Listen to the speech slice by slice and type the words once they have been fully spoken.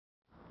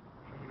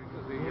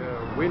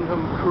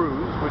Wyndham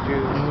cruise, which is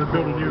they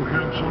built a new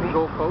house on it.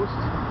 Gold Coast.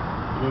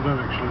 I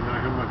don't actually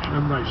know how much,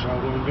 and they sold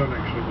it. I don't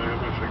actually know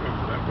how much they got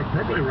for that, but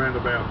probably around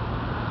about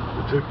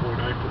the $2.8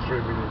 to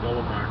 $3 million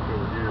mark for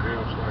a new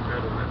house like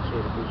that in that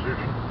sort of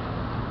position.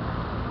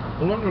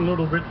 Along a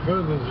little bit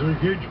further, there's a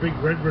huge big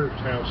red roofed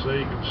house there.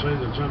 You can see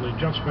that's only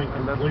just been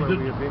completed. And that's where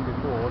we have been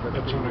before.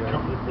 That's on a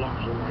couple of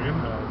blocks away.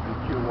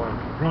 The Q1.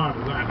 Prior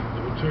to that,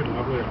 there were two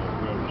lovely old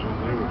buildings in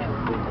there which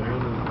were put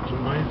down, and it's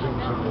amazing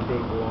some of the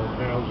beautiful old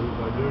houses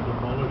they do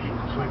demolish.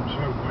 It seems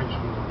so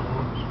wasteful at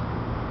times.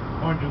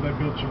 Mind you, they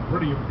built some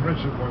pretty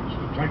impressive ones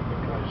to take the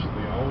place of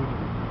the old.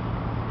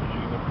 As you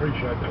can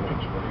appreciate, that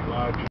one's pretty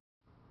large.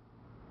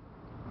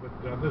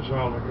 But this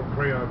Isle of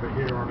Capri over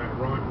here on our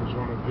right was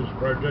one of his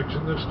projects,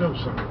 and there's still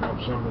some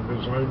of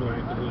his own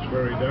land to this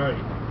very day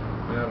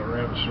out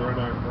around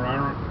Sereno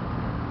Ferrara.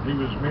 He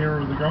was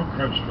mayor of the Gold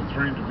Coast for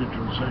 3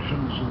 individual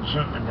sessions, and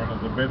certainly one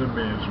of the better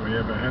mayors we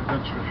ever had,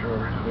 that's for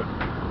sure. He did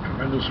a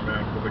tremendous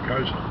amount for the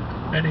coast,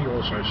 and he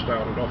also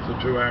started off the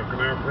 2-hour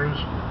canal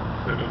cruise,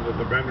 then under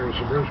the banner of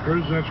Sir Bruce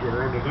Cruise. That's what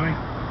we're on today.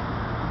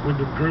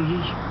 Wyndham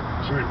Cruises,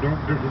 same dog,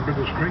 different bit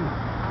of string.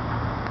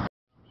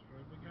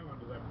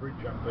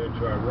 Bridge up there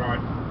to our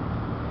right,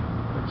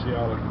 that's the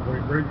Isle of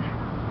Capri Bridge.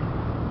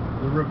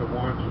 The river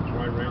winds its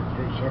way round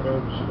through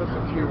suburbs. That's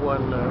a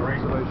Q1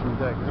 observation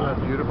deck, isn't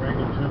that beautiful? It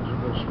turns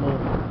into a small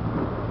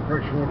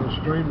freshwater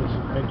stream as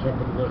it heads up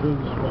into the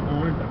hills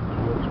behind, up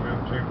towards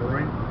Mount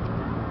Tambourine.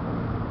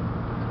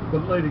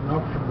 But leading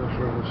off from this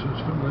river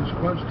system, there's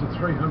close to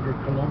 300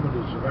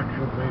 kilometres of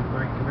actual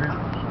man-made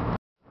canals.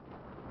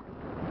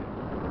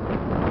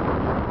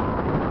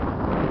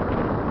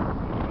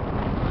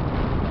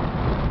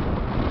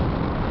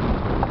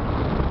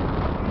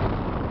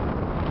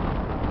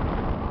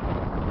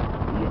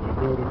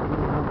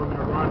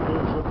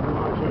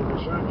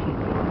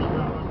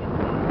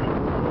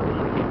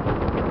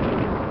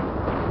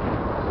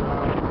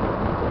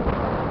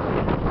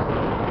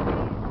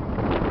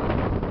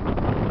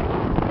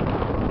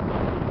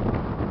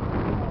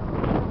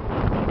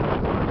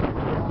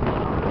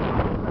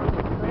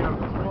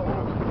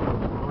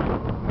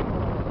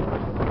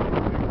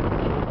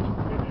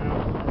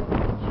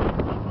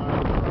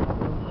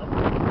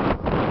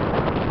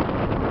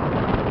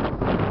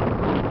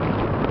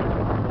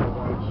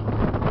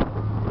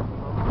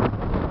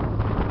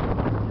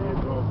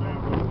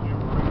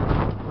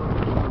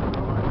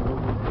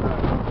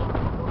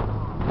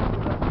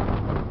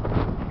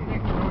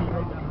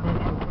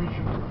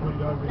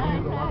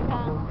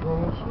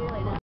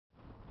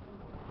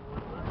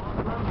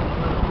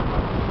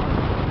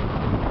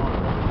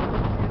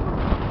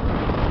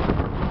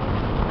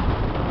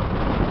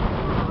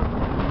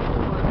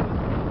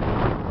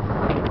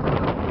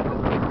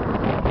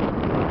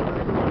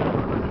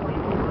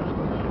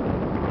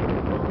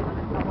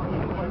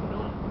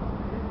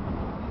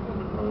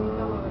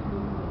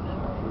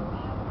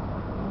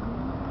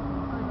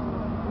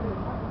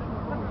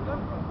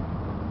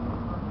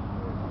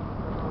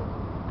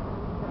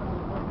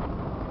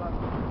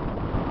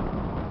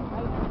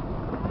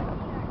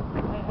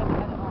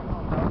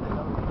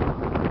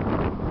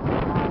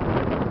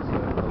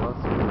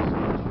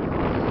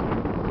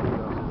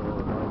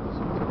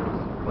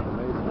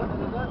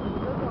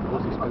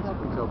 Most expensive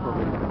hotel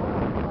probably